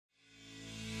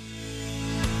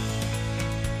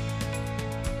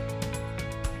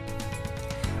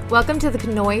Welcome to the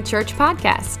Conoy Church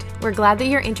Podcast. We're glad that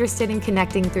you're interested in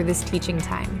connecting through this teaching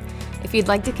time. If you'd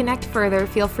like to connect further,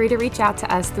 feel free to reach out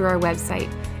to us through our website,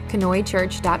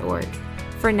 conoychurch.org.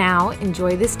 For now,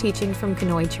 enjoy this teaching from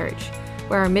Conoy Church,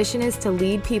 where our mission is to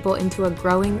lead people into a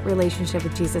growing relationship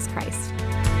with Jesus Christ.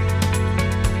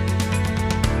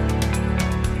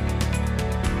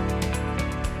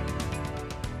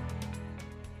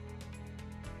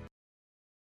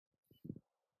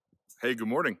 Hey, good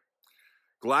morning.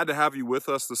 Glad to have you with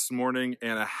us this morning,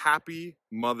 and a happy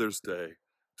Mother's Day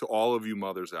to all of you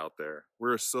mothers out there.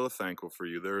 We're so thankful for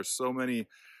you. There are so many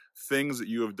things that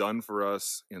you have done for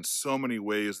us in so many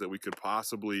ways that we could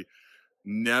possibly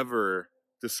never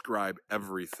describe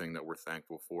everything that we're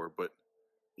thankful for. But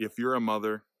if you're a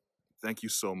mother, thank you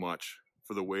so much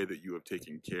for the way that you have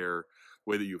taken care,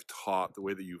 the way that you've taught, the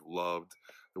way that you've loved,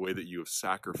 the way that you have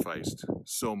sacrificed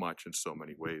so much in so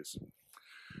many ways.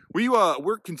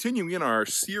 We're continuing in our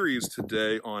series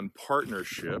today on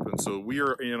partnership, and so we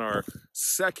are in our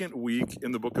second week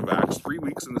in the book of Acts, 3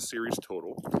 weeks in the series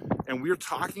total, and we are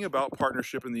talking about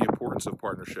partnership and the importance of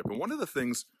partnership. And one of the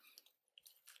things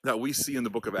that we see in the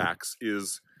book of Acts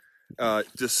is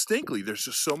distinctly, there's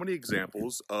just so many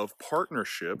examples of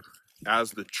partnership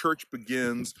as the church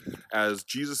begins, as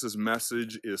Jesus'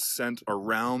 message is sent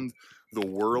around the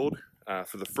world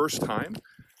for the first time.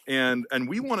 And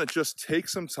we want to just take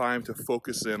some time to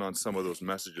focus in on some of those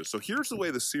messages. So here's the way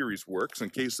the series works, in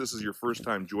case this is your first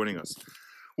time joining us.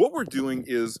 What we're doing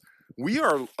is we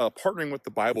are partnering with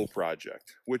the Bible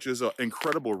Project, which is an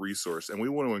incredible resource. And we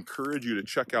want to encourage you to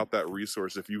check out that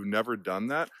resource. If you've never done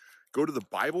that, go to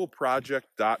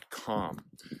thebibleproject.com.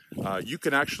 You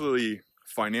can actually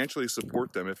financially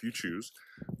support them if you choose,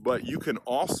 but you can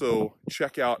also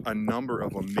check out a number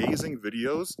of amazing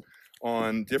videos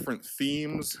on different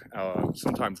themes,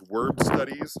 sometimes word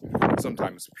studies,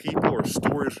 sometimes people or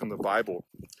stories from the Bible.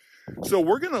 So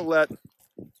we're going to let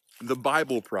the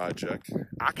Bible Project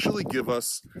actually give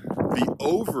us the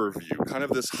overview, kind of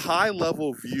this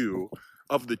high-level view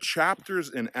of the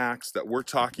chapters in Acts that we're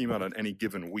talking about on any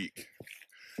given week.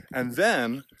 And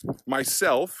then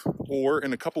myself, or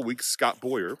in a couple weeks, Scott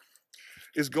Boyer,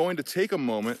 is going to take a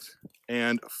moment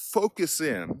and focus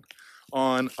in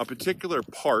on a particular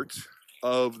part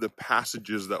of the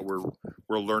passages that we're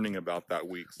learning about that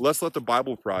week. Let's let the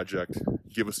Bible Project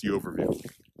give us the overview.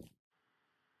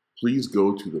 Please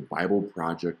go to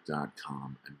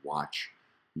thebibleproject.com and watch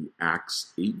the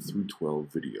Acts 8 through 12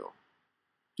 video.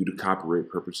 Due to copyright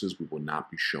purposes, we will not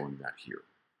be showing that here.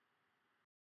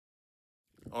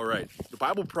 All right, the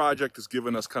Bible Project has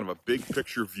given us kind of a big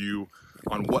picture view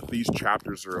on what these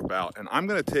chapters are about. And I'm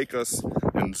going to take us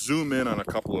and zoom in on a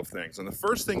couple of things. And the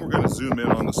first thing we're going to zoom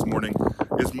in on this morning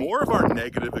is more of our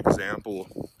negative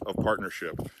example of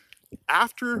partnership.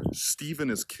 After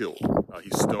Stephen is killed,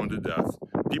 he's stoned to death,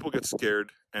 people get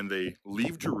scared and they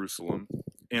leave Jerusalem.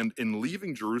 And in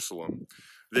leaving Jerusalem,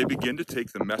 they begin to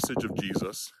take the message of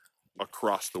Jesus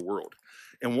across the world.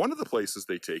 And one of the places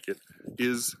they take it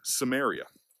is Samaria.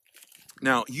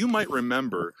 Now, you might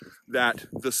remember that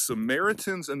the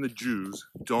Samaritans and the Jews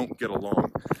don't get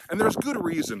along. And there's good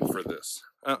reason for this,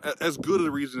 as good a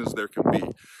reason as there can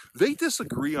be. They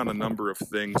disagree on a number of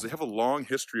things. They have a long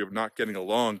history of not getting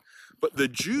along. But the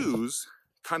Jews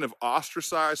kind of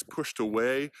ostracized, pushed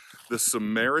away the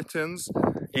Samaritans,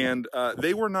 and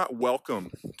they were not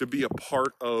welcome to be a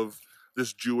part of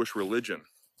this Jewish religion.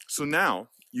 So now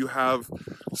you have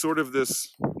sort of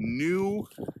this new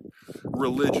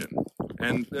religion,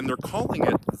 and they're calling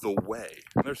it the Way.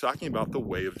 And they're talking about the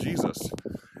way of Jesus.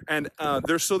 And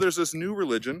there's this new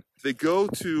religion. They go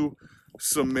to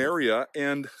Samaria,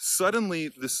 and suddenly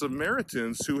the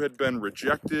Samaritans, who had been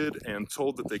rejected and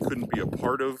told that they couldn't be a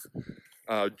part of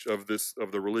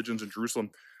the religions in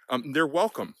Jerusalem, they're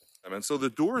welcome. And so the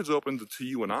door is open to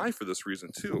you and I for this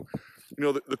reason too. You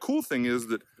know, the cool thing is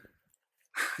that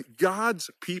God's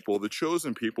people, the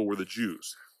chosen people, were the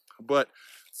Jews. But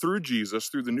through Jesus,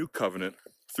 through the new covenant,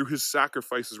 through his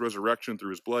sacrifice, his resurrection, through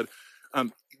his blood,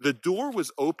 the door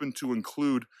was open to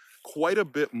include quite a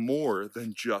bit more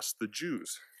than just the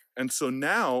Jews. And so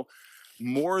now,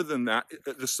 more than that,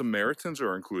 the Samaritans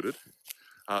are included.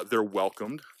 They're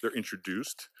welcomed. They're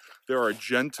introduced. There are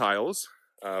Gentiles,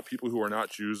 people who are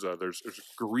not Jews. There's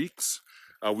Greeks.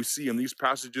 We see in these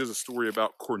passages a story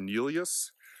about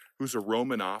Cornelius, who's a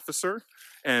Roman officer,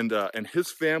 and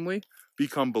his family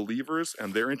become believers,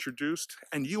 and they're introduced.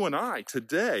 And you and I,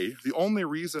 today, the only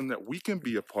reason that we can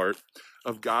be a part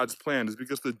of God's plan is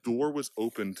because the door was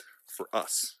opened for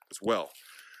us as well.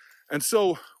 And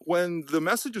so when the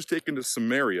message is taken to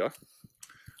Samaria,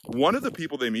 one of the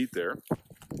people they meet there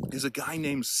is a guy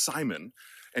named Simon,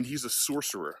 and he's a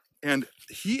sorcerer. And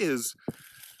he is,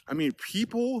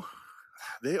 people,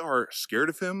 they are scared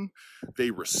of him.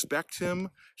 They respect him.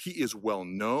 He is well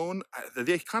known.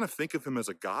 They kind of think of him as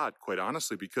a god, quite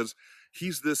honestly, because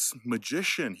he's this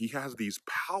magician. He has these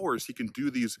powers. He can do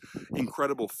these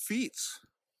incredible feats.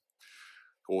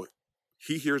 Well,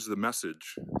 he hears the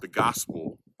message, the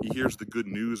gospel. He hears the good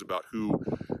news about who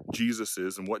Jesus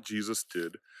is and what Jesus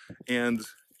did, and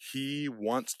he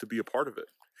wants to be a part of it.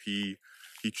 He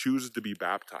chooses to be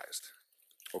baptized.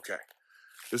 Okay,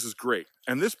 this is great.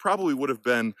 And this probably would have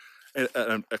been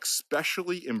an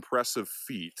especially impressive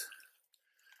feat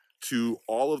to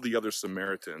all of the other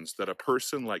Samaritans that a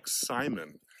person like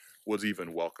Simon was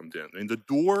even welcomed in. And the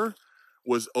door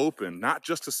was open, not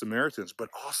just to Samaritans, but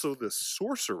also this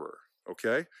sorcerer,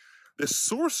 okay? This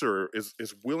sorcerer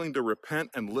is willing to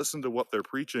repent and listen to what they're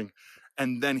preaching,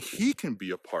 and then he can be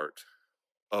a part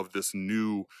of this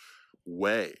new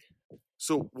way.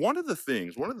 So one of the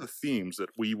themes that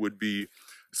we would be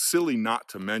silly not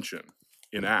to mention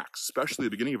in Acts, especially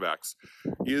the beginning of Acts,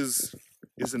 is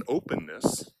an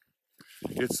openness.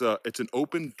 It's an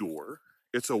open door.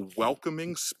 It's a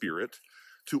welcoming spirit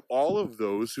to all of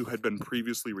those who had been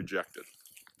previously rejected.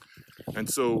 And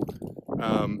so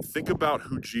think about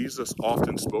who Jesus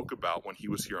often spoke about when he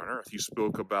was here on earth. He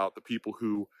spoke about the people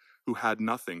who had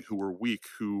nothing, who were weak,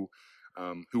 who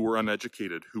were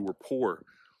uneducated, who were poor.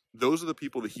 Those are the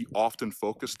people that he often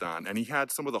focused on. And he had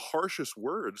some of the harshest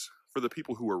words for the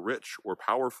people who were rich or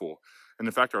powerful. And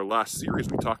in fact, our last series,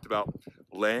 we talked about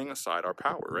laying aside our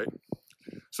power, right?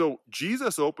 So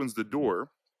Jesus opens the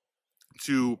door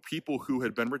to people who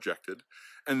had been rejected.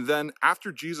 And then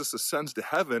after Jesus ascends to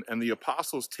heaven and the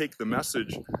apostles take the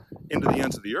message into the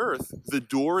ends of the earth, the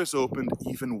door is opened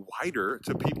even wider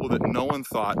to people that no one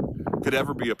thought could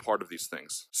ever be a part of these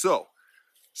things. So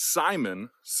Simon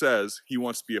says he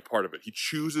wants to be a part of it. He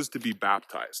chooses to be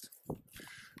baptized.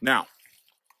 Now,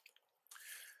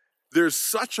 there's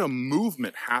such a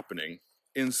movement happening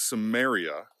in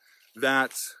Samaria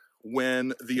that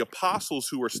when the apostles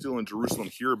who are still in Jerusalem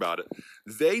hear about it,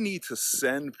 they need to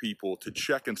send people to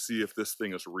check and see if this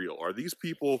thing is real. Are these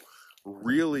people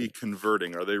really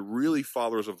converting? Are they really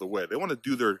followers of the way? They want to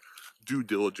do their due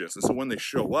diligence. And so when they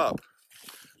show up,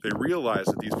 they realize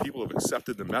that these people have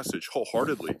accepted the message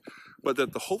wholeheartedly, but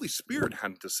that the Holy Spirit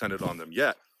hadn't descended on them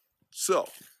yet. So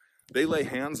they lay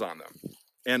hands on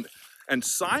them. And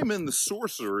Simon the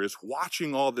sorcerer is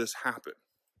watching all this happen.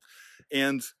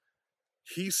 And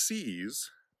he sees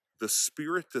the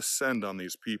Spirit descend on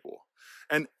these people.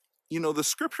 And, the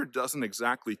scripture doesn't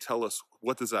exactly tell us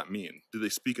what does that mean. Do they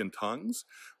speak in tongues?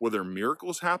 Were there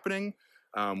miracles happening?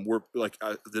 Were like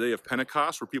the day of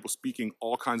Pentecost, were people speaking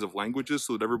all kinds of languages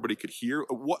so that everybody could hear?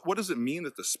 What does it mean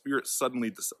that the Spirit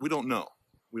suddenly we don't know.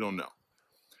 We don't know.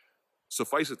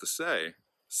 Suffice it to say,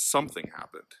 something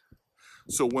happened.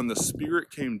 So when the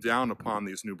Spirit came down upon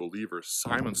these new believers,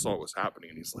 Simon saw what was happening,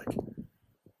 and he's like,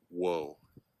 whoa,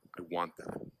 I want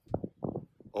that.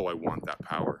 Oh, I want that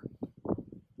power.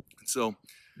 And so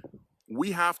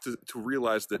we have to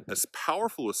realize that as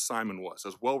powerful as Simon was,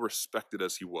 as well respected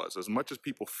as he was, as much as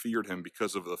people feared him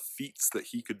because of the feats that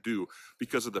he could do,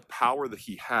 because of the power that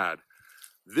he had,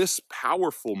 this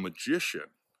powerful magician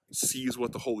sees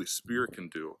what the Holy Spirit can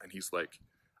do, and he's like,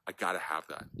 I gotta have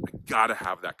that. I gotta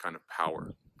have that kind of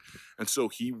power. And so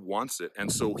he wants it.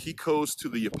 And so he goes to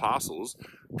the apostles,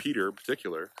 Peter in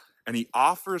particular, and he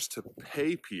offers to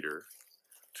pay Peter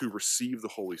to receive the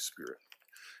Holy Spirit.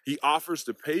 He offers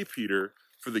to pay Peter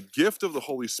for the gift of the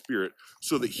Holy Spirit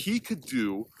so that he could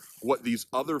do what these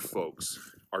other folks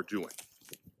are doing.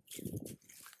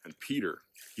 And Peter,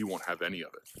 he won't have any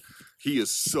of it. He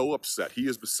is so upset. He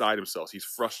is beside himself. He's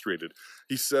frustrated.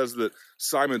 He says that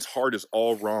Simon's heart is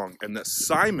all wrong and that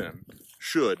Simon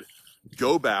should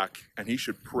go back and he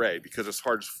should pray because his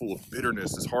heart is full of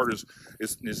bitterness. His heart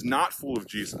is not full of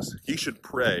Jesus. He should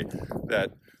pray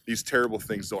that these terrible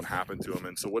things don't happen to him.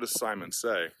 And so what does Simon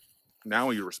say? Now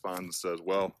he responds and says,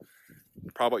 well,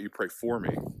 how about you pray for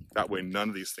me? That way none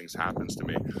of these things happens to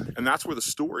me. And that's where the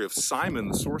story of Simon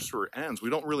the sorcerer ends. We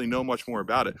don't really know much more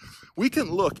about it. We can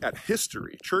look at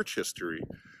history, church history.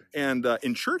 And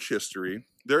in church history,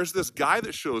 there's this guy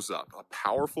that shows up, a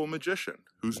powerful magician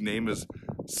whose name is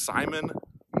Simon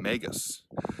Magus.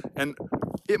 And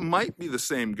it might be the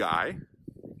same guy.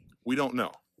 We don't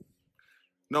know.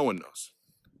 No one knows.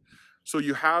 So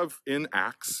you have in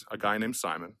Acts a guy named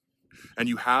Simon, and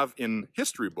you have in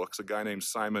history books a guy named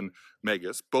Simon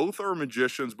Magus. Both are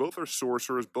magicians, both are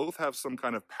sorcerers, both have some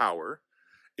kind of power.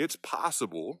 It's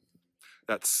possible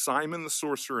that Simon the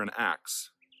sorcerer in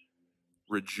Acts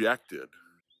rejected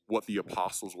what the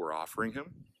apostles were offering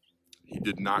him. He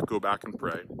did not go back and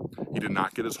pray. He did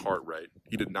not get his heart right.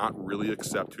 He did not really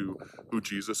accept who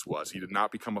Jesus was. He did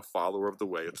not become a follower of the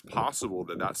way. It's possible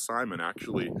that Simon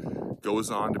actually goes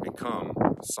on to become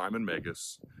Simon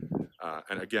Magus,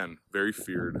 and again, very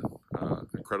feared,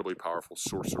 incredibly powerful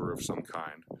sorcerer of some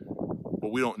kind.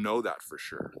 But we don't know that for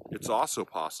sure. It's also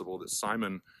possible that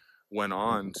Simon went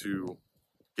on to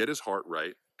get his heart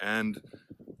right, and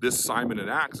this Simon in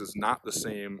Acts is not the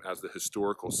same as the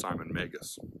historical Simon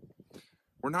Magus.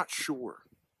 We're not sure.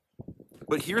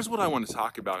 But here's what I want to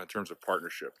talk about in terms of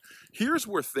partnership. Here's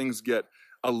where things get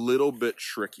a little bit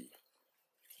tricky.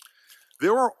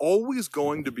 There are always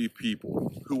going to be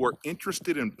people who are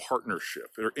interested in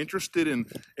partnership. They're interested in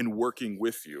working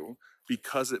with you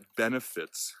because it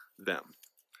benefits them.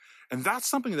 And that's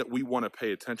something that we want to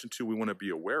pay attention to, we want to be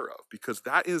aware of, because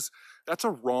that's a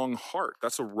wrong heart.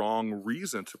 That's a wrong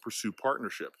reason to pursue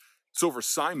partnership. So for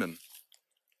Simon,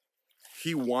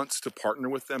 he wants to partner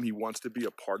with them. He wants to be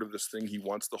a part of this thing. He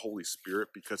wants the Holy Spirit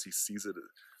because he sees it.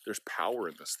 There's power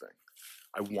in this thing.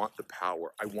 I want the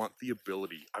power. I want the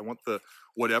ability. I want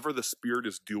whatever the Spirit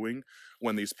is doing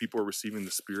when these people are receiving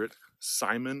the Spirit.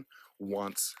 Simon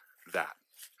wants that.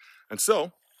 And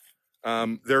so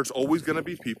there's always going to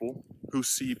be people who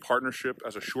see partnership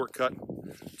as a shortcut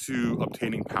to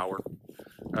obtaining power,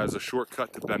 as a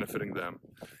shortcut to benefiting them.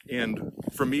 And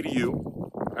from me to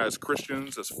you, as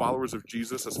Christians, as followers of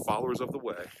Jesus, as followers of the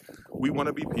way, we want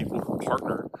to be people who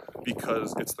partner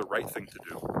because it's the right thing to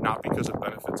do, not because it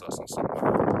benefits us in some way.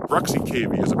 Ruxy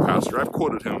Cavey is a pastor. I've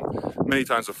quoted him many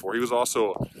times before. He was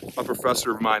also a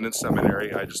professor of mine in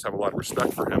seminary. I just have a lot of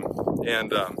respect for him.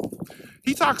 And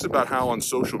he talks about how on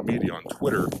social media, on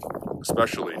Twitter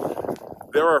especially,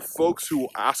 there are folks who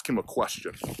will ask him a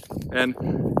question. And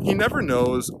he never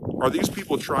knows, are these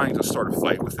people trying to start a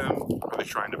fight with him? Are they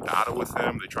trying to battle with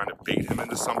him? Are they trying to bait him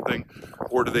into something?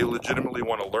 Or do they legitimately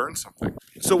want to learn something?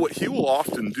 So what he will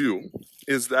often do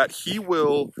is that he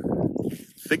will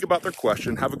think about their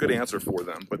question, have a good answer for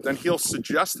them, but then he'll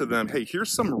suggest to them, hey,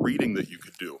 here's some reading that you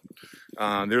could do.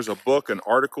 There's a book, an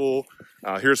article,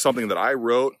 here's something that I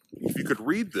wrote. If you could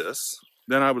read this,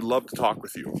 then I would love to talk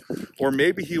with you. Or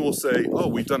maybe he will say, oh,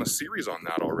 we've done a series on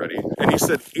that already. And he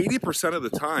said 80% of the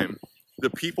time, the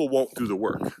people won't do the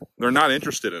work. They're not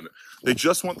interested in it. They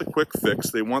just want the quick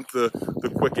fix. They want the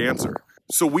quick answer.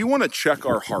 So we want to check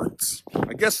our hearts.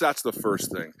 I guess that's the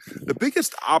first thing. The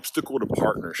biggest obstacle to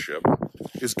partnership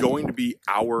is going to be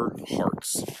our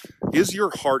hearts. Is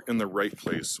your heart in the right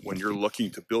place when you're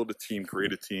looking to build a team,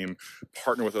 create a team,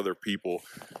 partner with other people?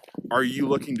 Are you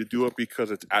looking to do it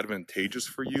because it's advantageous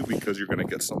for you, because you're going to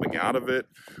get something out of it?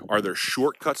 Are there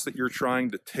shortcuts that you're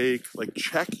trying to take? Like,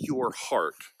 check your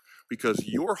heart, because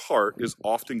your heart is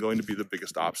often going to be the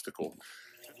biggest obstacle.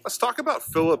 Let's talk about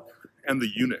Philip and the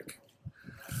eunuch.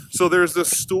 So there's this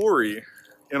story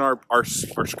in our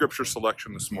scripture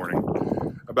selection this morning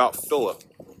about Philip.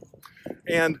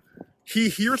 And he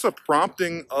hears a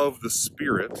prompting of the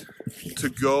Spirit to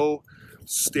go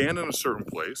stand in a certain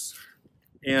place.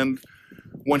 And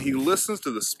when he listens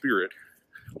to the Spirit,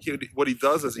 what he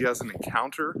does is he has an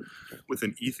encounter with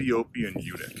an Ethiopian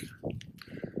eunuch.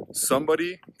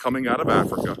 Somebody coming out of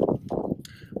Africa,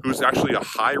 who's actually a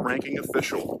high-ranking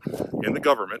official in the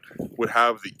government, would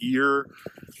have the ear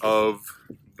of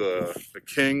the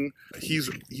king. He's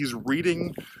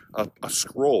reading a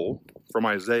scroll from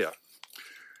Isaiah,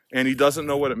 and he doesn't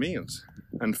know what it means.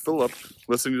 And Philip,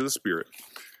 listening to the Spirit,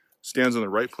 stands in the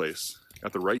right place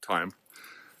at the right time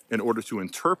in order to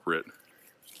interpret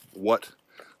what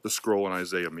the scroll in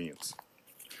Isaiah means.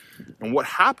 And what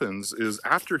happens is,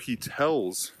 after he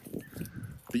tells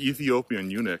the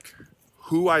Ethiopian eunuch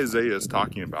who Isaiah is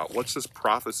talking about, what's this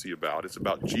prophecy about? It's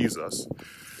about Jesus.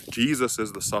 Jesus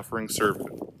is the suffering servant.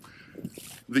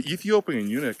 The Ethiopian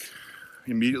eunuch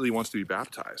immediately wants to be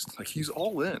baptized. Like, he's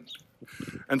all in.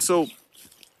 And so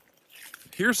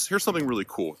here's something really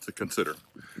cool to consider.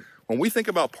 When we think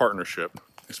about partnership,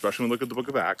 especially when we look at the book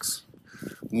of Acts,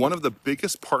 one of the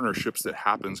biggest partnerships that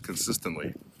happens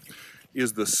consistently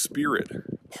is the Spirit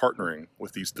partnering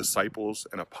with these disciples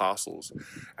and apostles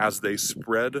as they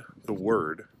spread the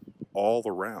word all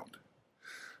around.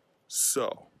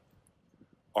 So,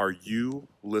 are you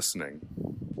listening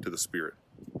to the Spirit?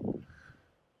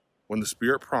 When the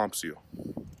Spirit prompts you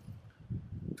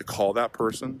to call that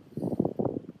person,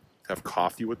 to have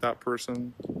coffee with that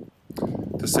person,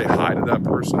 to say hi to that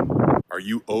person, are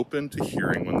you open to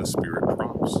hearing when the Spirit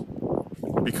prompts?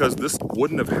 Because this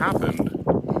wouldn't have happened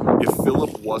if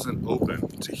Philip wasn't open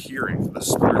to hearing the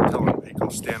Spirit telling him, hey, go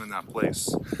stand in that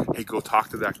place. Hey, go talk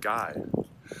to that guy.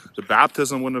 The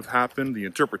baptism wouldn't have happened. The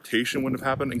interpretation wouldn't have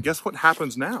happened. And guess what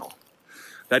happens now?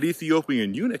 that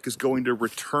Ethiopian eunuch is going to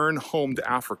return home to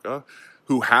Africa,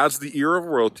 who has the ear of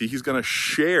royalty. He's going to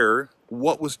share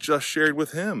what was just shared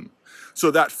with him.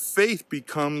 So that faith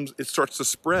it starts to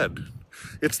spread.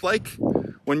 It's like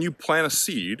when you plant a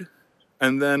seed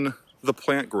and then the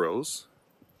plant grows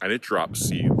and it drops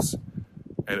seeds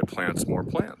and it plants more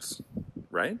plants,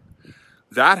 right?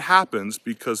 That happens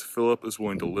because Philip is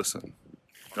willing to listen.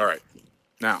 All right,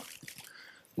 now,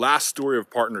 last story of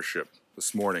partnership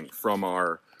this morning from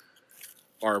our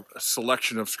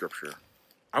selection of scripture.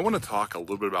 I want to talk a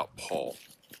little bit about Paul.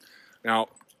 Now,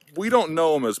 we don't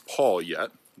know him as Paul yet.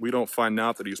 We don't find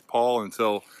out that he's Paul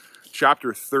until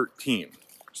chapter 13.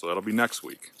 So that'll be next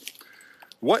week.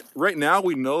 Right now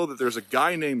we know that there's a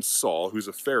guy named Saul who's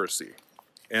a Pharisee.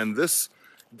 And this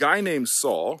guy named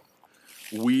Saul,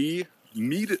 we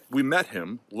met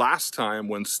him last time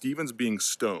when Stephen's being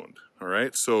stoned. All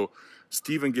right, so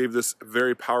Stephen gave this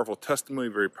very powerful testimony,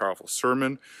 very powerful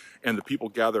sermon, and the people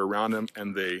gather around him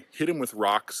and they hit him with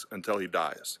rocks until he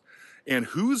dies. And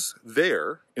who's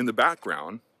there in the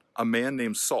background? A man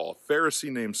named Saul, a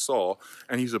Pharisee named Saul,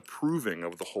 and he's approving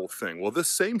of the whole thing. Well, this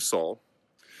same Saul,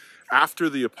 after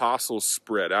the apostles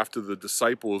spread, after the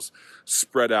disciples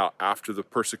spread out, after the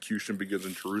persecution begins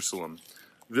in Jerusalem,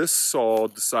 this Saul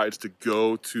decides to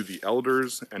go to the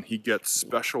elders and he gets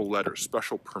special letters,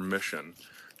 special permission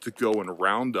to go and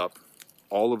round up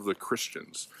all of the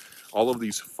Christians, all of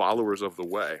these followers of the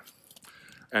way.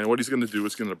 And what he's going to do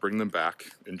is going to bring them back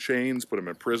in chains, put them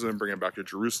in prison, bring them back to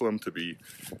Jerusalem to be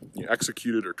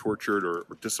executed or tortured or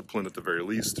disciplined at the very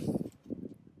least.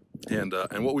 And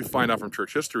what we find out from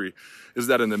church history is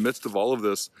that in the midst of all of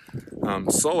this,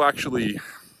 Saul actually,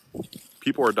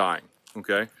 people are dying,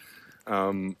 okay?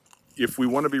 If we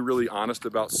want to be really honest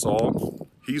about Saul,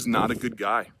 he's not a good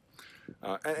guy.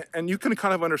 And you can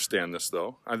kind of understand this,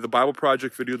 though. The Bible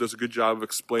Project video does a good job of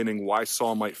explaining why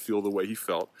Saul might feel the way he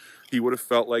felt. He would have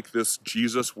felt like this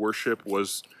Jesus worship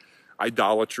was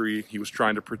idolatry. He was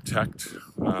trying to protect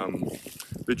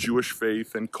the Jewish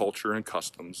faith and culture and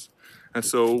customs. And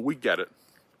so we get it.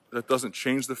 That doesn't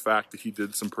change the fact that he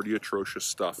did some pretty atrocious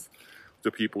stuff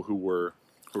to people who were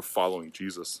following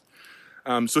Jesus.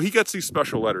 So he gets these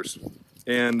special letters,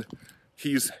 and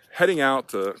he's heading out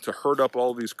to herd up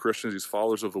all these Christians, these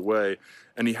followers of the way,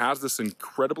 and he has this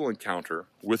incredible encounter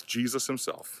with Jesus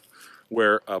himself,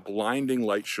 where a blinding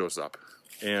light shows up,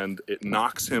 and it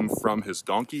knocks him from his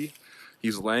donkey.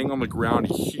 He's laying on the ground.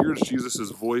 He hears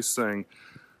Jesus' voice saying,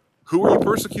 "Who are you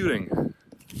persecuting?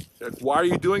 Why are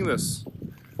you doing this?"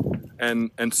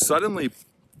 And suddenly,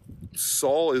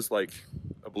 Saul is like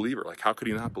a believer. Like, how could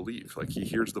he not believe? Like, he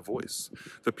hears the voice.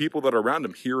 The people that are around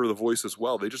him hear the voice as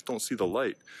well. They just don't see the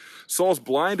light. Saul's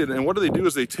blinded, and what do?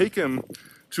 Is they take him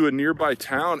to a nearby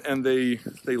town, and they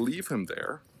leave him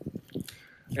there.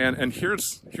 And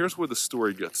here's where the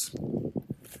story gets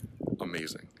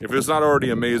amazing. If it's not already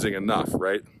amazing enough,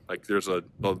 right? Like, there's a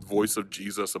voice of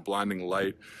Jesus, a blinding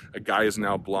light. A guy is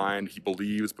now blind. He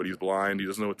believes, but he's blind. He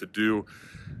doesn't know what to do.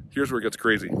 Here's where it gets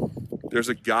crazy. There's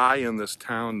a guy in this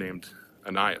town named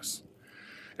Ananias.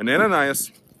 And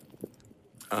Ananias,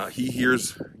 he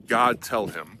hears God tell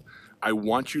him, "I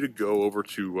want you to go over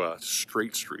to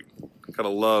Straight Street." Gotta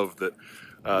love that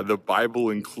the Bible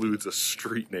includes a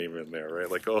street name in there, right?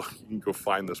 Like, oh, you can go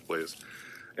find this place.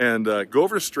 And go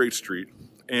over to Straight Street,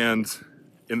 and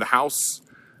in the house,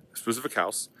 a specific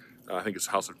house, I think it's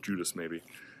the house of Judas maybe,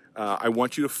 I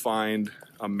want you to find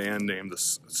a man named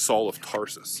Saul of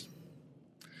Tarsus.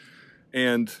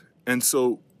 And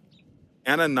so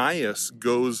Ananias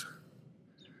goes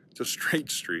to Straight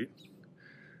Street,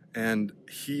 and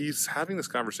he's having this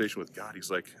conversation with God.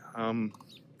 He's like,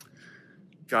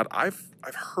 God,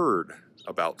 I've heard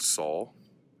about Saul.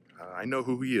 I know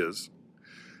who he is,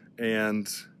 and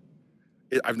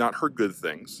I've not heard good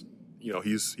things. You know,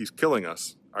 he's killing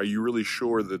us. Are you really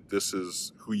sure that this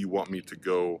is who you want me to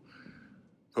go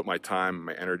put my time,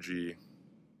 my energy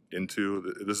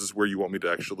into? This is where you want me to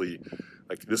actually,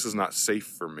 like, this is not safe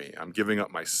for me. I'm giving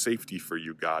up my safety for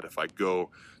you, God, if I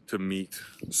go to meet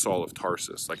Saul of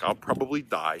Tarsus. Like, I'll probably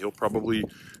die. He'll probably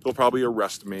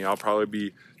arrest me. I'll probably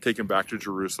be taken back to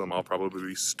Jerusalem. I'll probably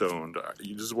be stoned.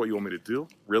 This is what you want me to do?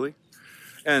 Really?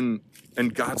 And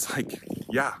God's like,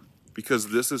 yeah,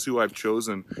 because this is who I've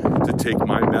chosen to take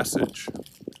my message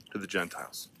to the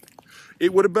Gentiles.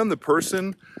 It would have been the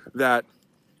person that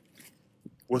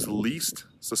was least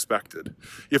suspected.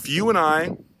 If you and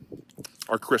I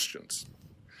are Christians,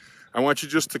 I want you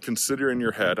just to consider in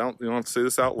your head, you don't have to say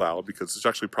this out loud because it's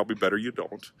actually probably better you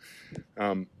don't.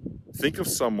 Think of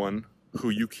someone who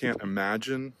you can't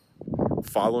imagine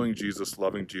following Jesus,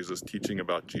 loving Jesus, teaching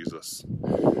about Jesus.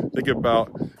 Think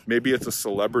about maybe it's a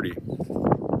celebrity,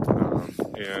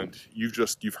 and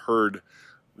you've heard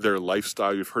their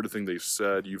lifestyle, you've heard the thing they've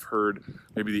said, you've heard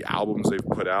maybe the albums they've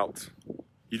put out.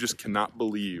 You just cannot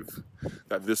believe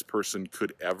that this person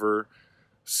could ever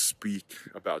speak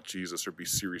about Jesus or be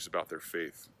serious about their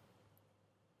faith.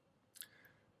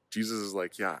 Jesus is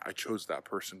like, yeah, I chose that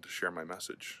person to share my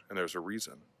message, and there's a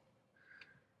reason.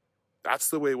 That's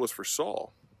the way it was for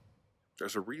Saul.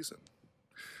 There's a reason.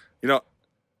 You know,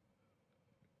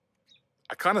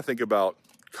 I kind of think about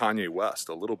Kanye West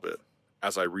a little bit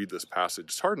as I read this passage.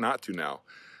 It's hard not to now.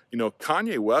 You know,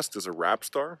 Kanye West is a rap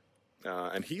star,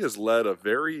 and he has led a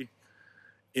very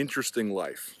interesting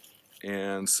life.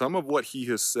 And some of what he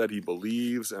has said he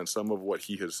believes, and some of what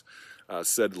he has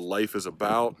said life is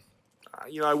about,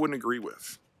 I wouldn't agree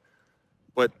with.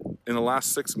 But in the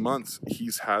last 6 months,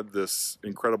 he's had this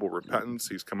incredible repentance.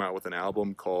 He's come out with an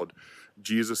album called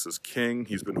Jesus is King.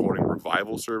 He's been holding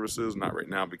revival services, not right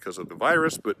now because of the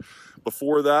virus, but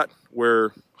before that,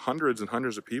 where hundreds and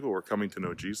hundreds of people were coming to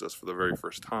know Jesus for the very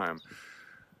first time.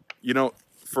 You know,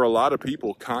 for a lot of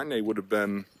people, Kanye would have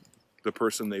been the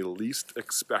person they least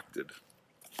expected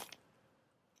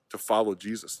to follow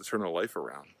Jesus, to turn their life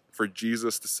around. For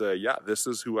Jesus to say, yeah, this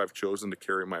is who I've chosen to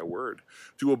carry my word,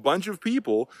 to a bunch of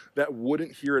people that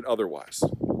wouldn't hear it otherwise.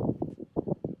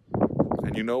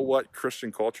 And you know what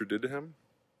Christian culture did to him?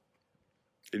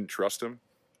 They didn't trust him.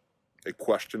 They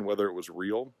questioned whether it was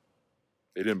real.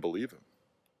 They didn't believe him.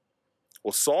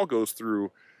 Well, Saul goes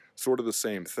through sort of the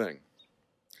same thing.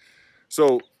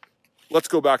 So let's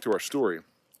go back to our story.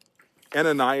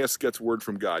 Ananias gets word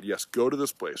from God. Yes, go to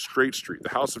this place, Straight Street, the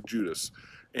house of Judas,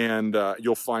 and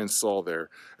you'll find Saul there.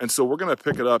 And so we're going to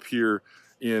pick it up here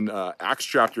in Acts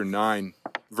chapter 9,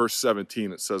 verse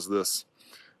 17. It says this: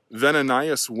 Then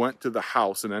Ananias went to the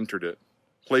house and entered it.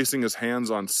 Placing his hands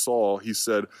on Saul, he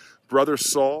said, Brother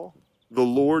Saul, the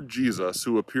Lord Jesus,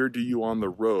 who appeared to you on the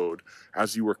road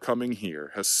as you were coming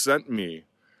here, has sent me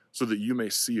so that you may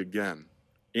see again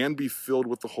and be filled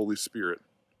with the Holy Spirit.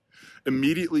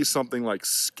 Immediately something like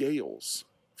scales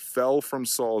fell from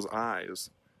Saul's eyes,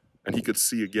 and he could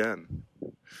see again.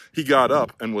 He got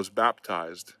up and was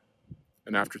baptized,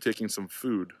 and after taking some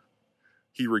food,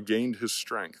 he regained his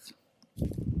strength.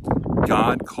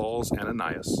 God calls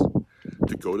Ananias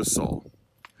to go to Saul.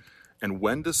 And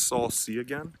when does Saul see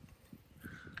again?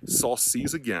 Saul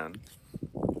sees again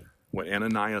when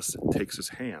Ananias takes his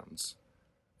hands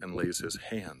and lays his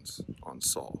hands on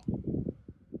Saul.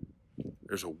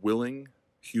 There's a willing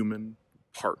human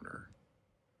partner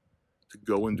to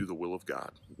go and do the will of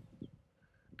God.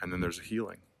 And then there's a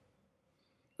healing.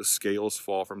 The scales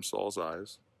fall from Saul's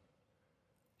eyes.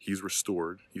 He's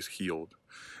restored. He's healed.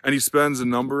 And he spends a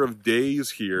number of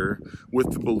days here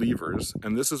with the believers.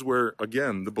 And this is where,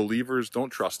 again, the believers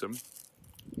don't trust him.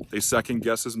 They second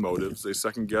guess his motives. They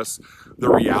second guess the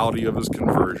reality of his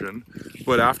conversion.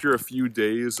 But after a few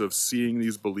days of seeing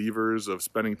these believers, of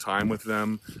spending time with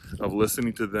them, of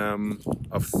listening to them,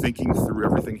 of thinking through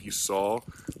everything he saw,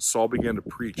 Saul began to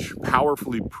preach,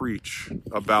 powerfully preach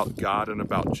about God and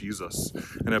about Jesus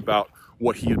and about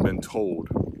what he had been told.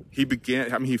 He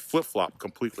flip-flopped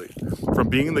completely from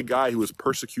being the guy who was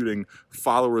persecuting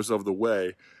followers of the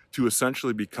way to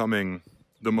essentially becoming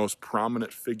the most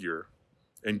prominent figure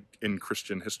in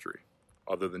Christian history,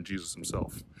 other than Jesus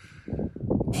himself.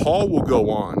 Paul will go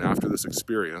on after this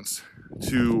experience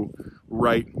to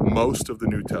write most of the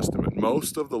New Testament.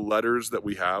 Most of the letters that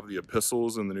we have, the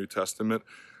epistles in the New Testament,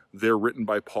 they're written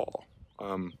by Paul.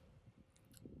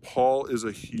 Paul is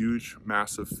a huge,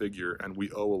 massive figure, and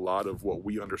we owe a lot of what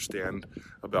we understand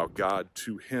about God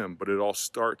to him, but it all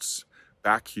starts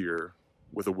back here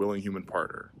with a willing human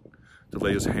partner to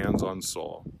lay his hands on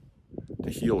Saul,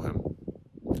 to heal him,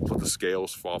 to let the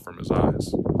scales fall from his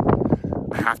eyes.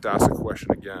 I have to ask the question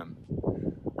again.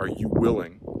 Are you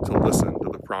willing to listen to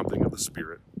the prompting of the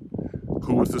Spirit?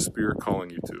 Who is the Spirit calling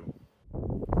you to?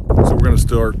 So we're going to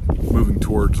start moving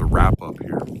towards a wrap-up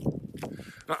here.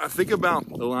 Now, think about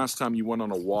the last time you went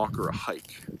on a walk or a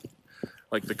hike,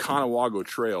 like the Conewago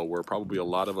Trail, where probably a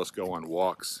lot of us go on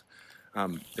walks.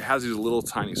 It has these little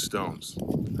tiny stones.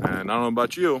 And I don't know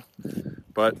about you,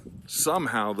 but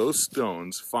somehow those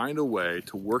stones find a way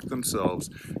to work themselves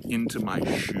into my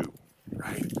shoe,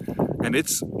 right? And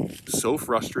it's so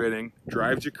frustrating,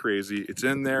 drives you crazy. It's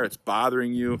in there, it's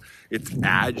bothering you, it's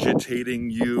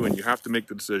agitating you, and you have to make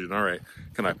the decision, all right,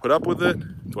 can I put up with it?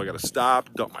 Do I gotta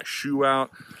stop, dump my shoe out?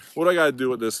 What do I gotta do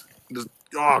with this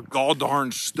gall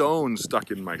darn stone stuck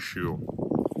in my shoe?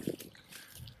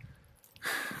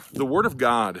 The Word of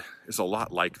God is a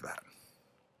lot like that.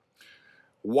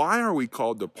 Why are we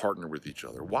called to partner with each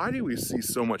other? Why do we see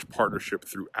so much partnership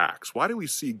through Acts? Why do we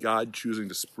see God choosing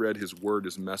to spread his word,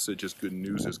 his message, his good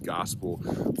news, his gospel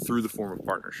through the form of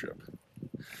partnership?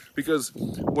 Because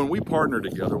when we partner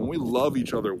together, when we love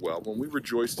each other well, when we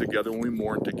rejoice together, when we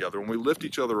mourn together, when we lift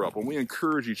each other up, when we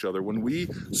encourage each other, when we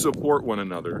support one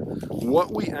another,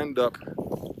 what we end up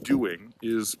doing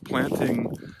is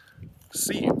planting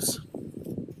seeds,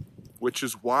 which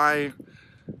is why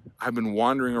I've been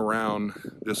wandering around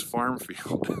this farm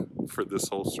field for this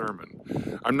whole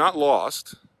sermon. I'm not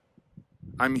lost.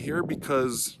 I'm here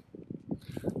because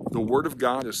the Word of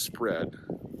God is spread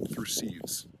through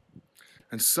seeds.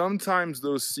 And sometimes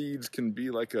those seeds can be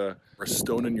like a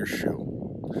stone in your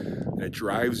shoe. And it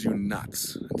drives you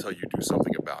nuts until you do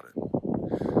something about it.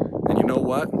 And you know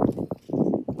what?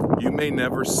 You may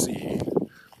never see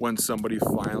when somebody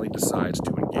finally decides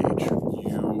to engage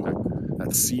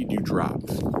that seed you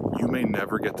dropped. You may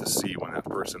never get to see when that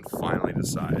person finally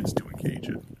decides to engage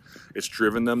it. It's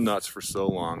driven them nuts for so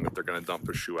long that they're going to dump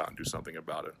their shoe out and do something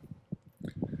about it.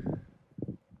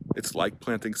 It's like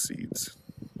planting seeds.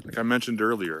 Like I mentioned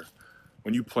earlier,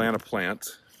 when you plant a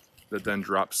plant that then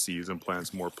drops seeds and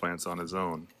plants more plants on its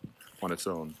own,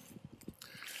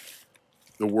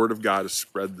 the Word of God is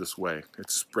spread this way.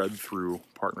 It's spread through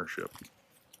partnership.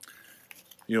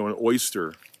 You know, an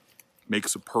oyster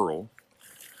makes a pearl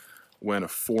when a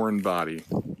foreign body,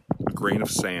 a grain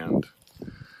of sand,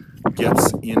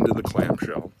 gets into the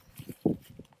clamshell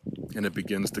and it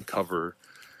begins to cover,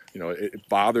 it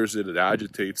bothers it, it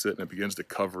agitates it, and it begins to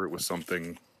cover it with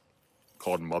something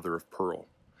called mother of pearl.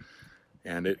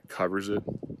 And it covers it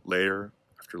layer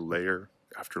after layer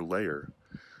after layer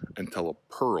until a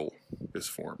pearl is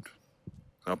formed.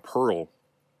 Now, a pearl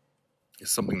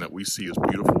is something that we see as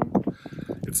beautiful.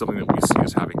 It's something that we see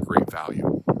as having great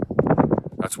value.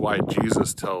 That's why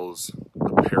Jesus tells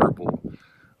the parable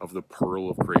of the pearl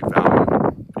of great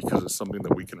value, because it's something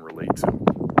that we can relate to.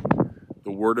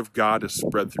 The Word of God is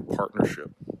spread through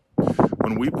partnership.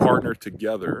 When we partner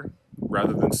together,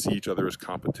 rather than see each other as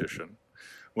competition,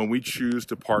 when we choose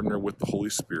to partner with the Holy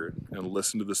Spirit and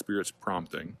listen to the Spirit's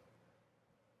prompting,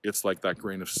 it's like that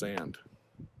grain of sand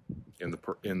in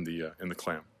the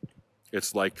clam.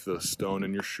 It's like the stone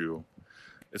in your shoe.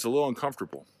 It's a little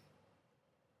uncomfortable.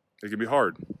 It can be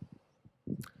hard.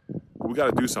 But we got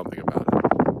to do something about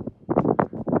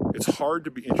it. It's hard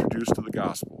to be introduced to the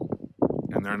gospel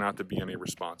and there not to be any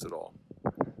response at all.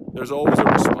 There's always a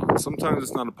response. Sometimes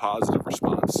it's not a positive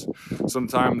response.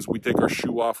 Sometimes we take our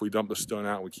shoe off, we dump the stone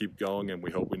out, we keep going, and we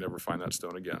hope we never find that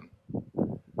stone again.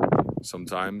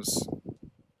 Sometimes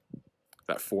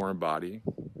that foreign body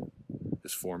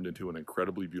is formed into an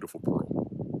incredibly beautiful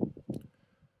pearl.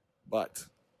 But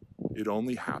it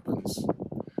only happens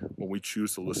when we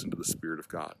choose to listen to the Spirit of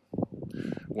God.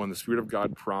 When the Spirit of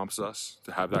God prompts us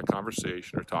to have that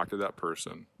conversation or talk to that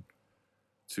person,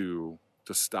 to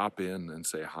stop in and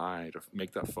say hi, to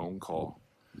make that phone call,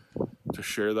 to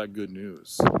share that good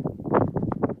news.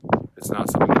 It's not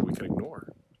something that we can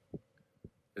ignore.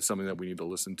 It's something that we need to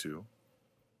listen to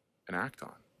and act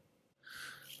on.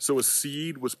 So a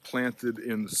seed was planted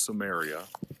in Samaria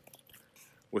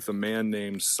with a man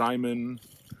named Simon,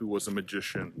 who was a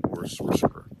magician or a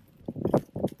sorcerer.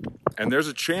 And there's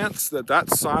a chance that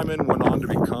Simon went on to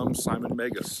become Simon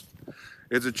Magus.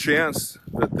 It's a chance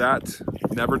that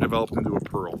never developed into a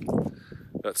pearl.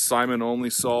 That Simon only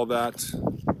saw that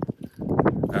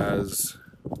as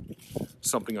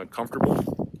something uncomfortable,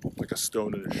 like a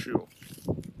stone in his shoe.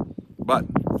 But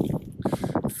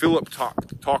Philip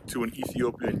talked to an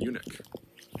Ethiopian eunuch,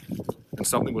 and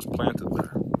something was planted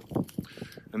there.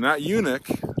 And that eunuch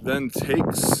then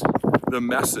takes the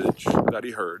message that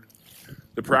he heard,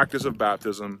 the practice of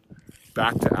baptism,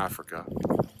 back to Africa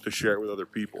to share it with other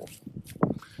people.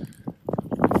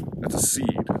 That's a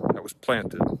seed that was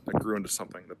planted, that grew into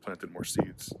something that planted more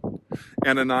seeds.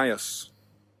 Ananias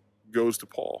goes to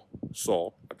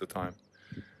Saul at the time,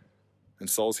 and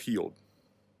Saul's healed.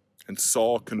 And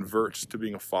Saul converts to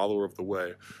being a follower of the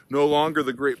way. No longer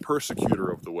the great persecutor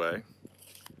of the way,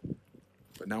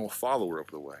 but now a follower of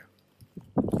the way.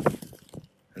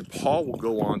 And Paul will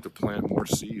go on to plant more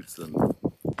seeds than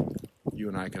you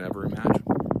and I can ever imagine.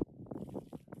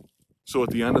 So at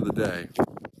the end of the day,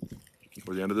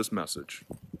 or the end of this message,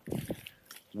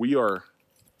 we are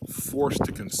forced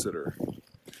to consider,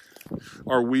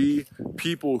 are we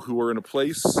people who are in a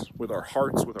place with our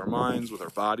hearts, with our minds, with our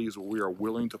bodies, where we are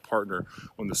willing to partner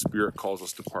when the Spirit calls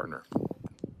us to partner?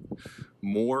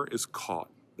 More is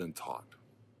caught than taught.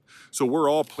 So we're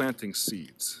all planting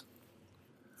seeds.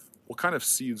 What kind of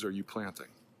seeds are you planting?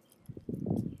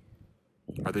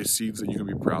 Are they seeds that you can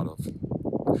be proud of?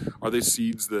 Are they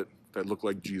seeds that look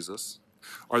like Jesus?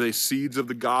 Are they seeds of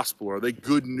the gospel? Are they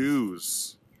good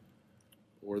news?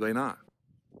 Or are they not?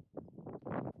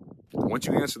 Once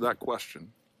you answer that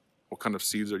question, what kind of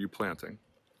seeds are you planting?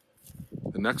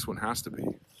 The next one has to be,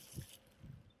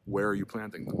 where are you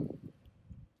planting them?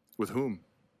 With whom?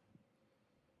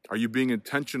 Are you being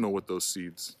intentional with those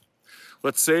seeds?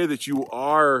 Let's say that you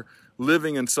are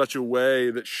living in such a way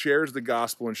that shares the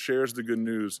gospel and shares the good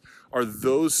news. Are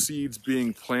those seeds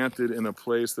being planted in a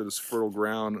place that is fertile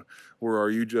ground, or are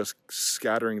you just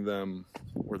scattering them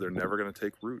where they're never going to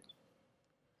take root?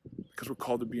 Because we're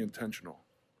called to be intentional.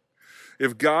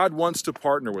 If God wants to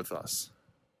partner with us,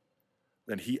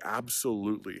 then he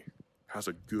absolutely has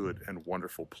a good and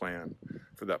wonderful plan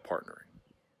for that partnering.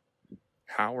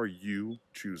 How are you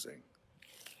choosing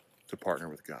to partner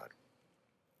with God?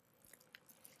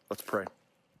 Let's pray.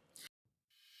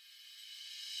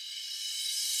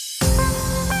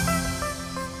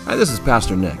 Hi, this is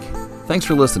Pastor Nick. Thanks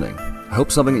for listening. I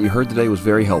hope something that you heard today was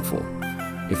very helpful.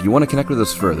 If you want to connect with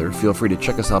us further, feel free to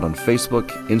check us out on Facebook,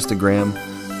 Instagram,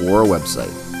 or our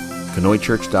website,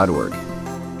 KenoyChurch.org.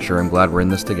 Sure, I'm glad we're in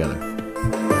this together.